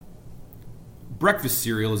Breakfast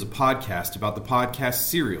Cereal is a podcast about the podcast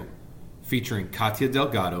Serial, featuring Katia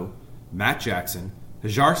Delgado, Matt Jackson,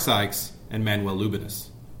 Hajar Sykes, and Manuel Lubinas.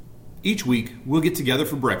 Each week, we'll get together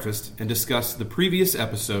for breakfast and discuss the previous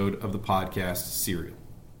episode of the podcast Serial.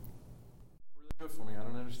 Really good for me. I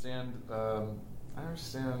don't understand. I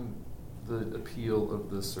understand the appeal of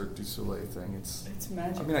the Cirque du Soleil thing. It's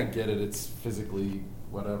magic. I mean, I get it. It's physically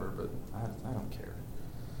whatever, but I don't care.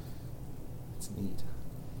 It's neat.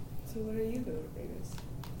 So what do you go to Vegas?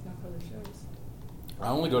 Not for the shows. I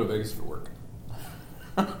only go to Vegas for work.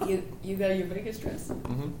 You got your Vegas dress?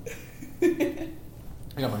 Mm-hmm.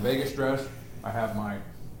 I got my Vegas dress. I have my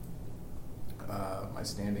my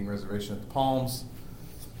standing reservation at the Palms.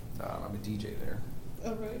 I'm a DJ there.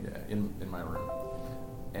 Oh, right. Yeah, in my room.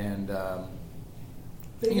 And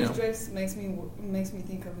Vegas dress makes me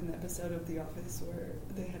think of an episode of The Office where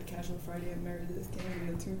they had Casual Friday and Meredith came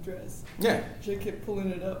in a tube dress. Yeah. She kept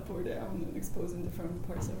pulling it up or down and exposing different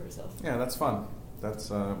parts of herself. Yeah, that's fun.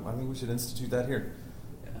 That's I think we should institute that here.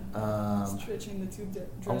 Stretching the tube dress.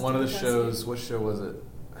 On one of the shows, what show was it?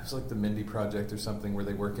 It was like the Mindy Project or something where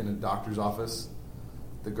they work in a doctor's office.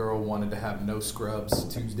 The girl wanted to have no scrubs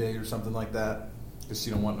Tuesday or something like that because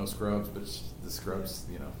she don't want no scrubs, but the scrubs,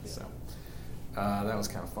 so that was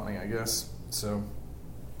kind of funny, I guess. So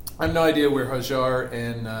I have no idea where Hajar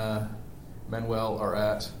and Manuel are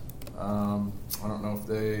at. I don't know if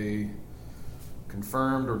they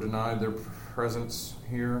confirmed or denied their presence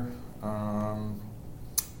here.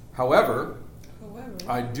 However,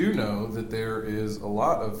 I do know that there is a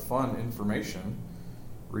lot of fun information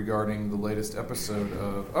regarding the latest episode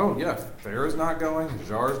of, Farrah's not going,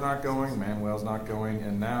 Hajar's not going, Manuel's not going,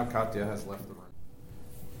 and now Katia has left the room.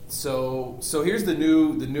 So here's the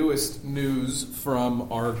newest news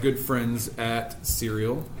from our good friends at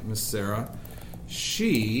Serial, Miss Sarah.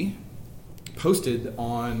 She posted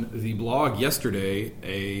on the blog yesterday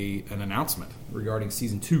an announcement regarding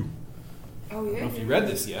season 2. Oh, yeah. I don't know if you read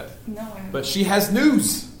this yet. No, I haven't. But she has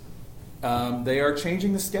news. They are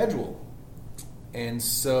changing the schedule. And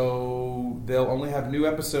so they'll only have new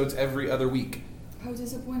episodes every other week. How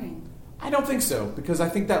disappointing. I don't think so, because I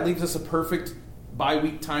think that leaves us a perfect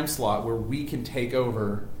bi-week time slot where we can take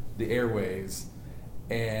over the airwaves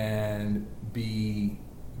and be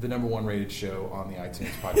the number 1 rated show on the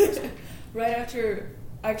iTunes podcast. Right after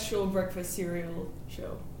actual breakfast cereal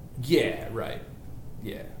show. Yeah, right.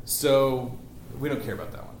 Yeah. So we don't care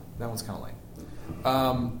about that one. That one's kind of lame.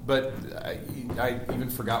 But I even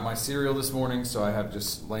forgot my cereal this morning, so I have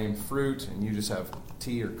just lame fruit, and you just have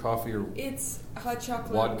tea or coffee or it's hot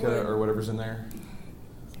chocolate vodka or whatever's in there.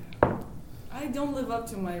 I don't live up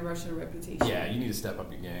to my Russian reputation. Yeah, you need to step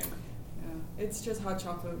up your game. Yeah, it's just hot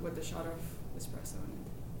chocolate with a shot of espresso in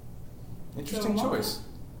it. Interesting choice.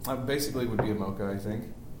 Basically, it would be a mocha, I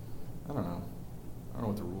think. I don't know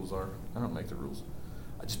what the rules are. I don't make the rules.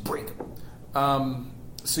 I just break them.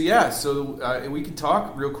 So we can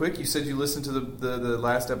talk real quick. You said you listened to the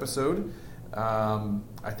last episode.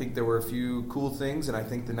 I think there were a few cool things, and I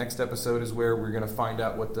think the next episode is where we're going to find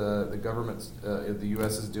out what the government of the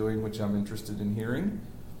U.S. is doing, which I'm interested in hearing.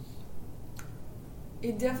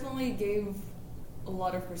 It definitely gave a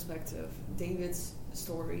lot of perspective. David's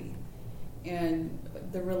story and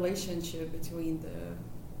the relationship between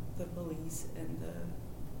the police and the...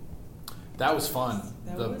 That was fun.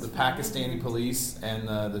 The Pakistani fun. police and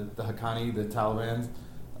the Haqqani, the Taliban,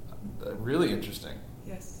 really interesting.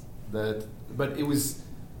 Yes. But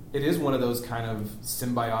it is one of those kind of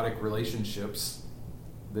symbiotic relationships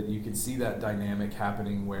that you can see that dynamic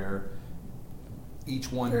happening where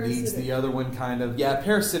each one needs the other one kind of. Yeah,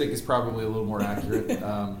 parasitic is probably a little more accurate.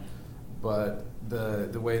 But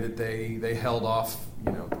the way that they held off,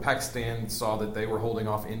 Pakistan saw that they were holding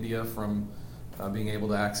off India from being able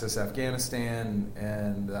to access Afghanistan,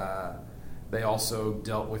 and they also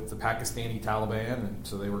dealt with the Pakistani Taliban, and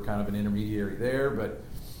so they were kind of an intermediary there. But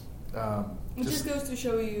it just goes to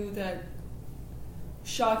show you that,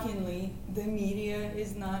 shockingly, the media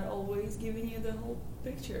is not always giving you the whole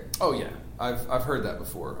picture. Oh yeah, I've heard that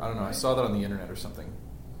before. I don't know. I saw that on the internet or something.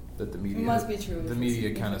 That the media it must be true. The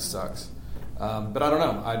media kind of sucks. But I don't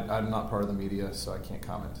know. I'm not part of the media, so I can't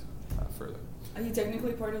comment further. Are you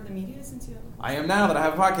technically part of the media since you have a podcast? I am now that I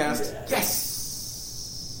have a podcast.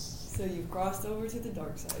 Yes! So you've crossed over to the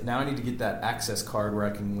dark side. Now I need to get that access card where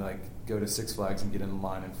I can go to Six Flags and get in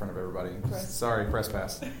line in front of everybody. Sorry, press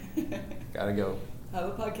pass. Gotta go. Have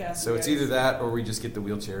a podcast. So it's either that or we just get the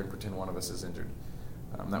wheelchair and pretend one of us is injured.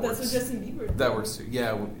 That's what Justin Bieber did. That works too.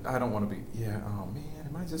 Yeah, I don't want to be. Yeah, oh man,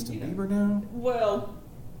 am I Justin Bieber now? Well.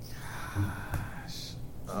 Gosh.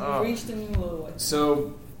 You reached a new low.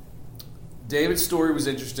 So David's story was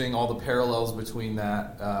interesting. All the parallels between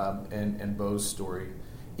that and Bo's story,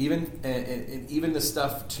 even even the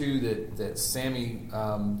stuff too that Sammy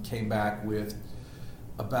came back with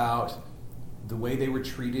about the way they were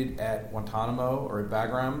treated at Guantanamo or at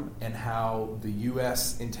Bagram, and how the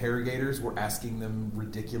U.S. interrogators were asking them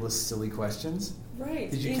ridiculous, silly questions.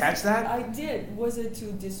 Right. Did you catch that? I did. Was it to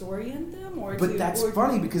disorient them, or? But that's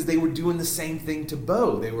funny because they were doing the same thing to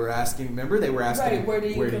Bo. They were asking. Remember, they were asking. Right. Where do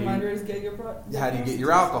you commanders get your? How do you get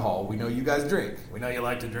your alcohol? We know you guys drink. We know you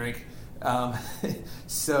like to drink.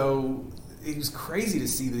 So it was crazy to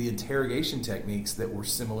see the interrogation techniques that were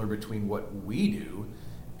similar between what we do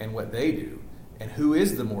and what they do. And who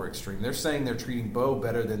is the more extreme? They're saying they're treating Bo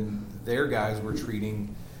better than their guys were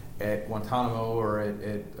treating at Guantanamo or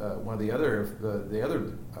at one of the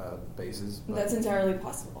other bases. But that's entirely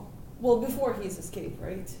possible. Well, before he's escaped,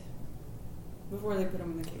 right? Before they put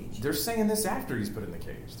him in the cage. They're saying this after he's put in the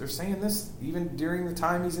cage. They're saying this even during the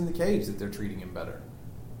time he's in the cage, that they're treating him better.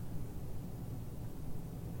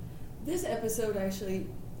 This episode, actually,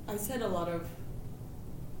 I said a lot of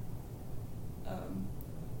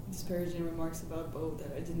disparaging remarks about Bo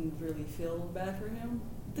that I didn't really feel bad for him.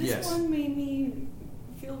 This one made me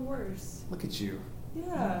feel worse. Look at you.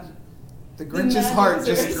 Yeah. The Grinch's heart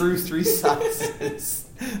just grew 3 sizes.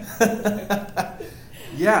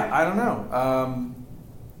 Yeah, I don't know.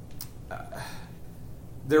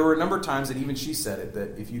 There were a number of times that even she said it,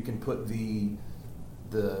 that if you can put the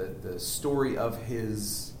story of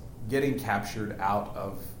his getting captured out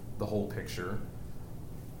of the whole picture,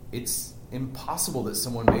 it's impossible that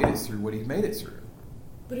someone made it through what he made it through.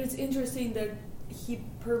 But it's interesting that he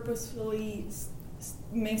purposefully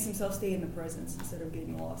makes himself stay in the presence instead of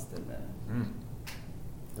getting lost in the...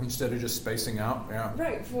 Instead of just spacing out, yeah.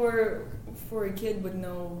 Right, for a kid with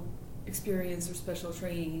no experience or special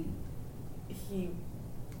training, he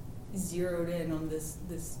zeroed in on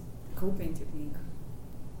this coping technique.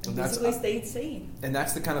 And basically stayed sane. And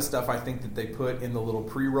that's the kind of stuff I think that they put in the little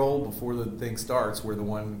pre-roll before the thing starts, where the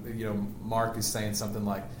one, Mark is saying something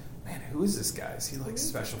like, man, who is this guy? Is he like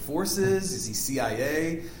Special Forces? Is he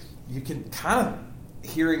CIA? You can kind of,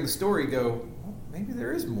 hearing the story, go, well, maybe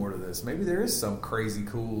there is more to this. Maybe there is some crazy,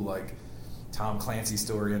 cool, like, Tom Clancy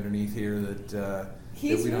story underneath here that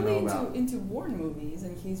we don't know about. He's really into war movies,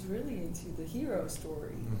 and he's really into the hero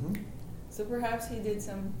story. Mm-hmm. So perhaps he did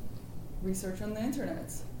some research on the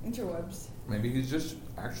interwebs. Maybe he's just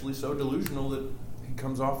actually so delusional that he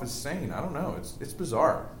comes off as sane. I don't know. It's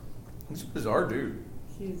bizarre. He's a bizarre dude.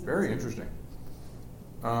 He is very interesting.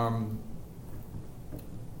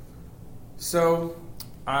 So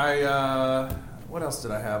what else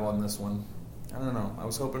did I have on this one? I don't know. I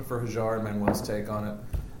was hoping for Hajar and Manuel's take on it.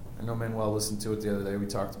 I know Manuel listened to it the other day. We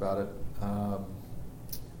talked about it.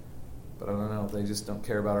 But I don't know. They just don't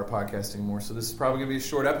care about our podcast anymore. So this is probably going to be a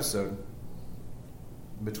short episode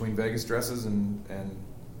between Vegas dresses and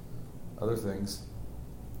other things.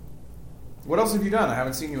 What else have you done? I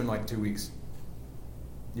haven't seen you in like 2 weeks.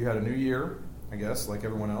 You had a new year, I guess, like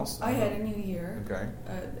everyone else. I had a new year. Okay.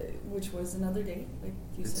 Which was another day, like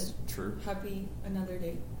you said. It's true. Happy another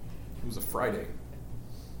day. It was a Friday.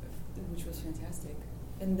 Which was fantastic.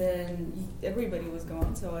 And then everybody was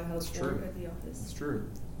gone, so I held forth at the office. It's true.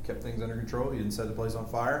 Kept things under control. You didn't set the place on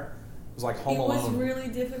fire. It was like Home Alone. It was really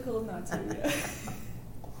difficult not to. Yeah.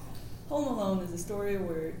 Home Alone is a story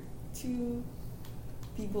where 2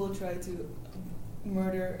 people try to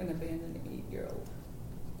murder and abandon an 8-year-old.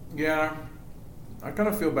 Yeah. I kind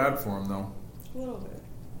of feel bad for him, though. A little bit.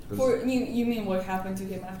 You mean what happened to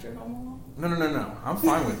him after Home Alone? No. I'm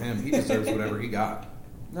fine with him. He deserves whatever he got.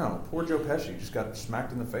 No, poor Joe Pesci just got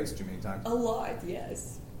smacked in the face too many times. A lot,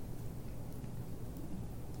 yes.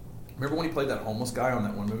 Remember when he played that homeless guy on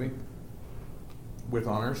that one movie? With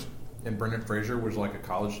honors? And Brendan Fraser was like a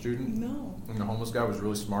college student? No. And the homeless guy was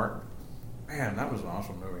really smart? Man, that was an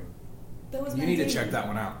awesome movie. That was You need to check that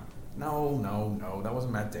one out. No. That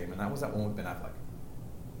wasn't Matt Damon. That was that one with Ben Affleck.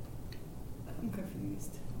 I'm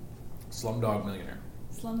confused. Slumdog Millionaire.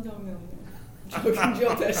 Slumdog Millionaire.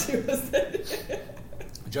 Joe Pesci was that.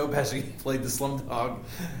 Joe Pesci played the Slumdog,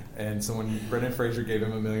 and Brendan Fraser gave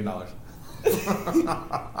him $1 million. Are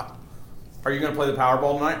you going to play the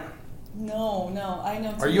Powerball tonight? No. I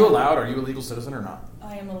know. Are you allowed? Are you a legal citizen or not?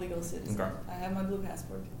 I am a legal citizen. Okay. I have my blue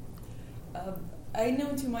passport. I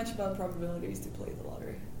know too much about probabilities to play the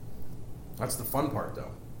lottery. That's the fun part,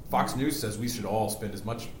 though. Fox News says we should all spend as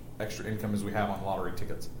much extra income as we have on lottery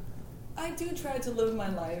tickets. I do try to live my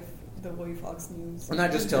life the way Fox News. And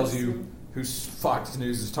that just tells you who Fox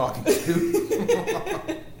News is talking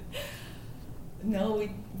to. No,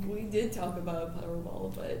 we did talk about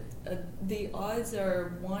Powerball, but the odds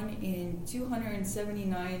are 1 in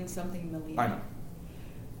 279 something million. I know.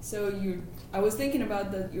 So I was thinking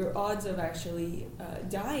about your odds of actually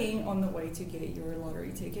dying on the way to get your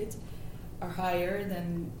lottery ticket are higher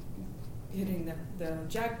than hitting the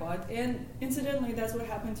jackpot. And incidentally, that's what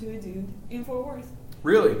happened to a dude in Fort Worth.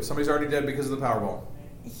 Really? Somebody's already dead because of the Powerball?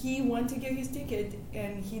 He went to get his ticket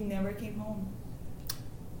and he never came home.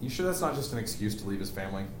 You sure that's not just an excuse to leave his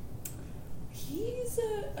family? He's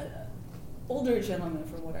a older gentleman,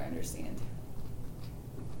 from what I understand.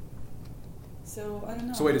 So I don't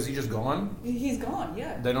know. So wait, is he just gone? He's gone.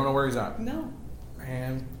 Yeah. They don't know where he's at. No.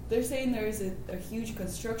 Man. They're saying there is a huge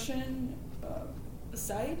construction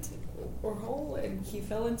site or hole, and he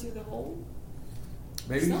fell into the hole.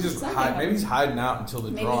 Maybe he's hiding out until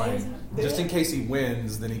the drawing, just in case he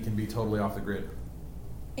wins. Then he can be totally off the grid.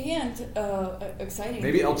 And exciting.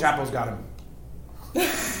 Maybe El Chapo's got him.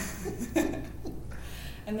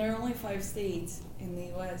 And there are only 5 states in the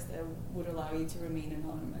U.S. that would allow you to remain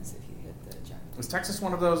anonymous if you hit the jackpot. Was Texas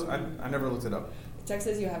one of those? I never looked it up.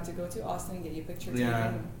 Texas, you have to go to Austin and get your picture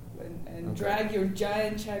Yeah. taken and drag your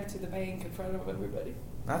giant check to the bank in front of everybody.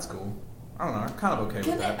 That's cool. I don't know. I'm kind of okay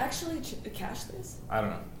Can with they that. actually cash this? I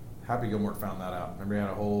don't know. Happy Gilmore found that out. Remember, he had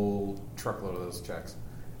a whole truckload of those checks.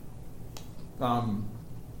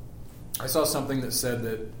 I saw something that said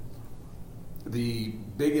that the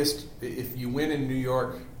biggest, if you win in New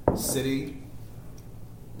York City,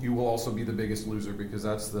 you will also be the biggest loser because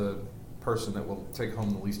that's the person that will take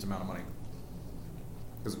home the least amount of money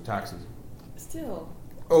because of taxes. Still.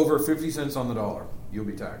 Over 50 cents on the dollar, you'll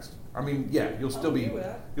be taxed. I mean, yeah, you'll still be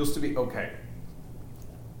okay.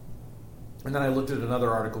 And then I looked at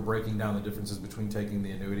another article breaking down the differences between taking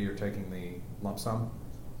the annuity or taking the lump sum,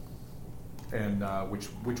 and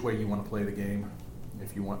which way you want to play the game,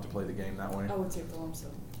 if you want to play the game that way. I would take the lump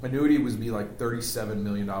sum. Annuity would be like $37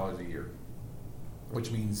 million a year, which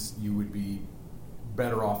means you would be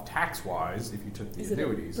better off tax-wise if you took the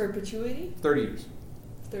annuities. Is it perpetuity? 30 years.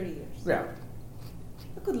 30 years. Yeah.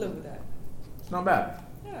 I could live with that. It's not bad.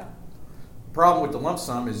 Yeah. Problem with the lump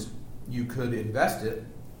sum is you could invest it,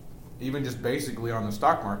 even just basically on the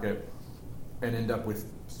stock market, and end up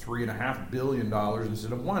with $3.5 billion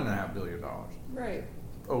instead of $1.5 billion. Right.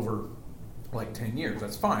 Over like 10 years.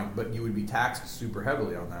 That's fine, but you would be taxed super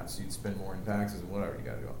heavily on that, so you'd spend more in taxes and whatever you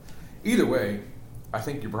got to do. Either way, I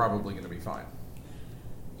think you're probably going to be fine.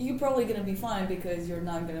 You're probably going to be fine because you're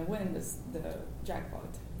not going to win the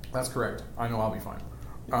jackpot. That's correct. I know I'll be fine.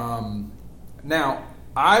 Now,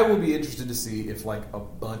 I will be interested to see if like a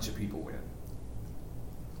bunch of people win.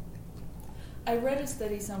 I read a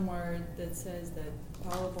study somewhere that says that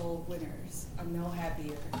Powerball winners are no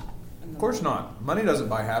happier. Of course not. Money doesn't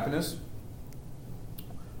buy happiness,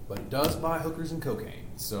 but it does buy hookers and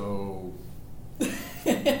cocaine. So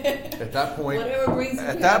at that point, whatever brings you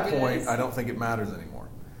happiness. I don't think it matters anymore.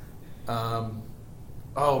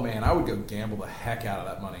 Oh man, I would go gamble the heck out of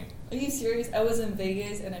that money. Are you serious? I was in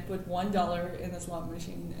Vegas and I put $1 in the slot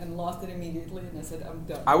machine and lost it immediately, and I said, I'm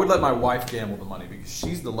done. I would let my wife gamble the money because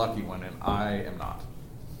she's the lucky one and I am not.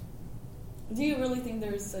 Do you really think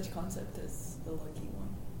there is such concept as the lucky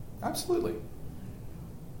one? Absolutely.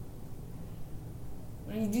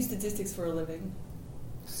 When you do statistics for a living.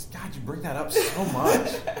 God, you bring that up so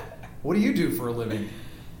much. What do you do for a living?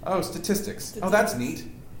 Oh, statistics. Oh, that's neat.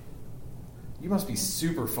 You must be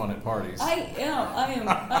super fun at parties. I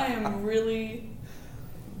am really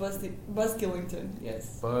Buzz Killington,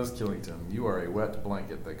 yes. Buzz Killington. You are a wet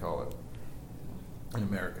blanket, they call it. In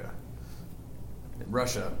America. In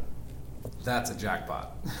Russia, that's a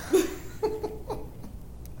jackpot. I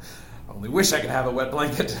only wish I could have a wet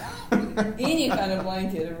blanket. Any kind of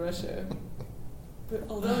blanket in Russia. But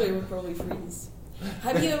although it would probably freeze.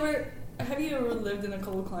 Have you ever lived in a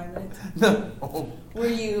cold climate? No. Where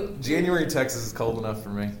you... January in Texas is cold enough for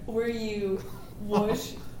me. Where you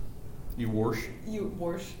wash... You wash? You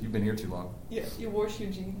wash. You've been here too long. Yeah, you wash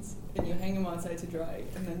your jeans and you hang them outside to dry,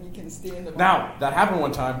 and then you can stand them. Now, that happened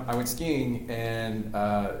one time. I went skiing and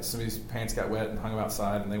somebody's pants got wet and hung them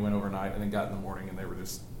outside, and they went overnight and then got in the morning and they were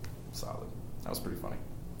just solid. That was pretty funny.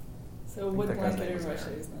 So wet blanket in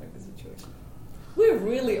Russia is not a good situation. We're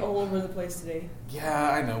really all over the place today.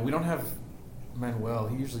 Yeah, I know. We don't have Manuel.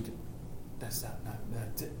 He usually that's that.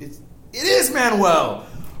 It is Manuel.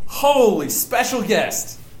 Holy special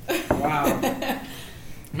guest. Wow.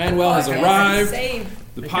 Manuel has arrived.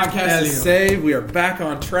 The podcast is saved. We are back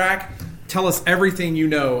on track. Tell us everything you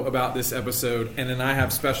know about this episode, and then I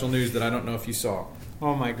have special news that I don't know if you saw.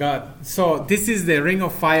 Oh my god. So this is the Ring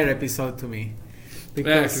of Fire episode to me.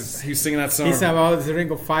 because he's singing that song. He's about the Ring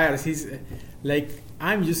of Fires. He's like,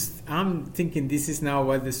 I'm thinking this is now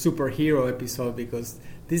what the superhero episode, because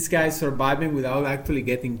this guy surviving without actually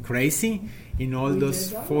getting crazy in all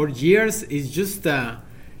those 4 years is just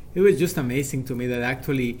it was just amazing to me that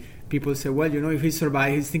actually people say, well, if he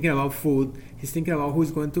survived, he's thinking about food, he's thinking about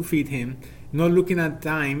who's going to feed him, not looking at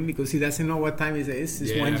time because he doesn't know what time it is.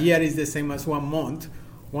 1 year is the same as 1 month.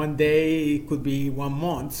 One day it could be 1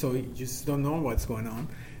 month, so you just don't know what's going on.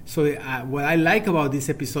 So what I like about this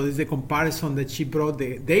episode is the comparison that she brought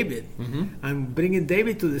David. And bringing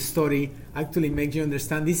David to the story actually makes you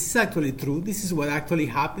understand this is actually true. This is what actually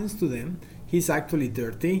happens to them. He's actually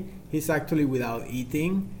dirty. He's actually without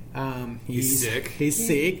eating. He's sick. He's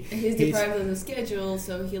deprived of the schedule,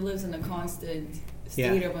 so he lives in a constant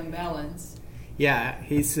state of imbalance. Yeah,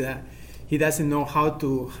 he doesn't know how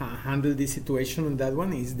to handle the situation on that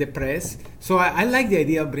one. He's depressed. So I like the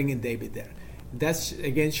idea of bringing David there. That's,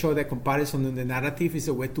 again, show the comparison on the narrative. Is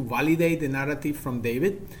a way to validate the narrative from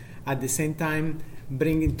David. At the same time,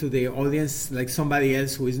 bring into the audience like somebody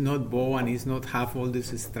else who is not Bo and is not have all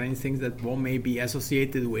these strange things that Bo may be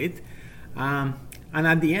associated with. And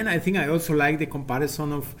at the end, I think I also like the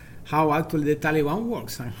comparison of how actually the Taliban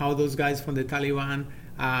works and how those guys from the Taliban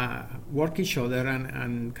work each other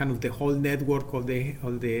and kind of the whole network of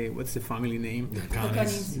the what's the family name? The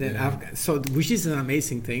Afghans. So which is an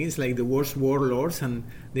amazing thing. It's like the worst warlords, and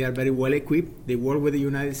they are very well equipped. They work with the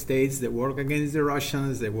United States. They work against the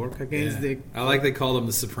Russians. They work against the. I like they call them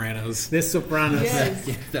the Sopranos. The Sopranos. Yes.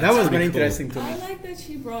 That was very interesting to me. I like that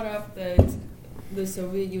she brought up that the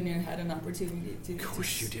Soviet Union had an opportunity to. Of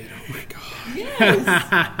course you did. Oh my God.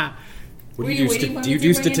 Yes. What do you do? Do you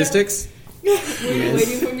do statistics? Were you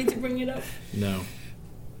waiting for me to bring it up? No.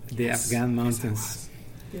 The Afghan mountains.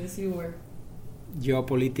 Yes, you were.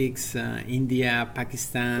 Geopolitics, India,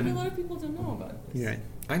 Pakistan. But a lot of people don't know about this. You're right.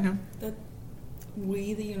 I know. That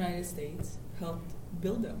we, the United States, helped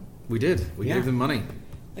build them. We did. We gave them money.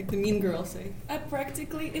 Like the Mean Girls say, I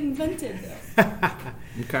practically invented them.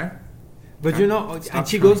 Okay. But and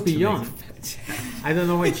she goes beyond. I don't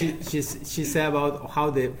know what she said about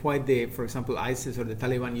how for example, ISIS or the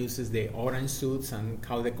Taliban uses the orange suits and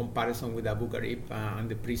how the comparison with Abu Ghraib and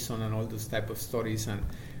the prison and all those type of stories, and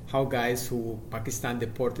how guys who Pakistan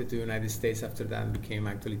deported to the United States after that became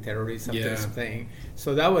actually terrorists after staying.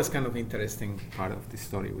 So that was kind of interesting part of the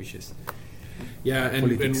story, which is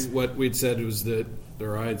and what we'd said was that,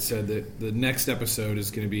 or I had said that the next episode is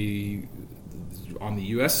going to be on the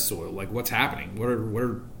U.S. soil. Like, what's happening? What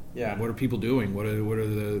are people doing? What are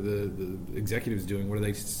the executives doing? What are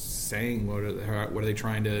they saying? What are they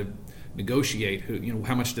trying to negotiate?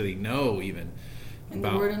 How much do they know even? And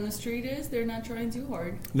the word on the street is they're not trying too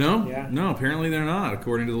hard. No, apparently they're not,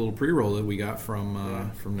 according to the little pre-roll that we got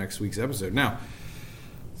from next week's episode. Now,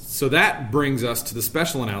 so that brings us to the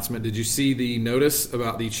special announcement. Did you see the notice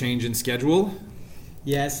about the change in schedule?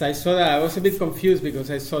 Yes, I saw that. I was a bit confused because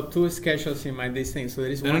I saw 2 schedules in this thing. So there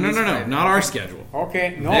is one. No, not our schedule.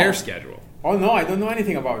 Okay, no. Their schedule. Oh no, I don't know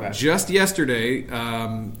anything about that. Just yesterday,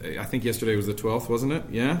 I think yesterday was the 12th, wasn't it?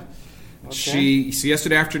 Yeah. Okay.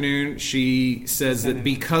 Yesterday afternoon, she says that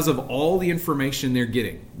because of all the information they're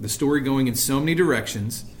getting, the story going in so many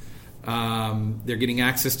directions, they're getting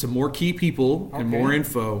access to more key people and more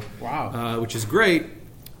info. Wow. Which is great.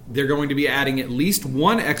 They're going to be adding at least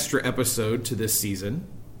 1 extra episode to this season.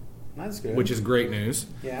 That's good. Which is great news.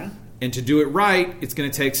 Yeah. And to do it right, it's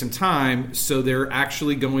going to take some time, so they're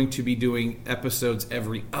actually going to be doing episodes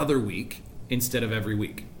every other week instead of every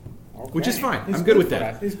week. Okay. Which is fine. I'm good with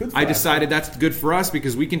that. I decided that's good for us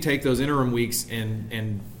because we can take those interim weeks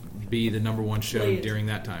and be the number 1 show during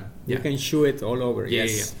that time. You can chew it all over. Yeah.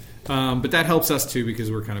 But that helps us too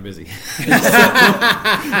because we're kind of busy.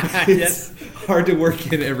 It's hard to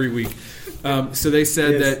work in every week. So they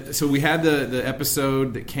said that. So we had the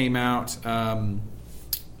episode that came out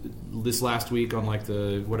this last week on like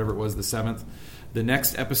the 7th. The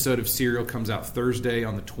next episode of Serial comes out Thursday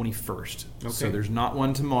on the 21st. Okay. So there's not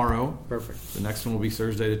one tomorrow. Perfect. The next one will be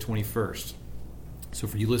Thursday the 21st. So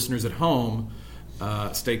for you listeners at home,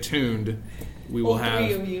 stay tuned. We will have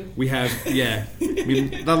 3 of you. We have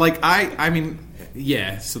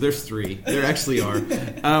so there's 3. There actually are.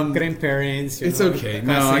 Grandparents. It's okay. Cousins.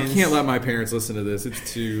 No, I can't let my parents listen to this.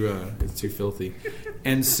 It's too filthy.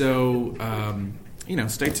 And so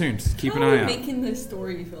stay tuned. Keep an eye out. Making this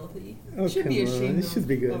story filthy. Oh, should be ashamed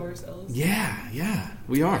of ourselves. Yeah,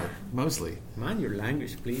 we are mostly. Mind your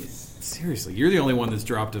language, please. Seriously, you're the only one that's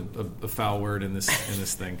dropped a foul word in this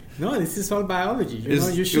thing. No, this is all biology.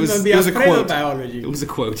 You shouldn't be afraid of biology. It was a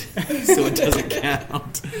quote, so it doesn't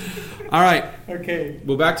count. All right. Okay.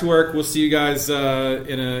 Well, back to work. We'll see you guys in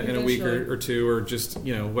a week Eventually. or two, or just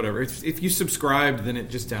whatever. If you subscribed, then it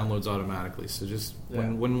just downloads automatically. So just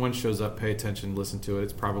when one shows up, pay attention, listen to it.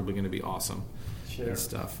 It's probably going to be awesome and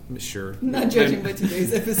stuff. Sure. Not judging by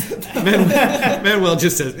today's episode. Manuel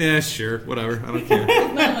just says, "Yeah, sure, whatever. I don't care."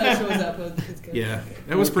 If Manuel shows up, it's good. Yeah,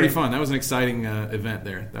 that was pretty fun. That was an exciting event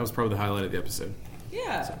there. That was probably the highlight of the episode.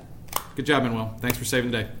 Yeah. Good job, Manuel. Thanks for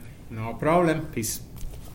saving the day. No problem. Peace.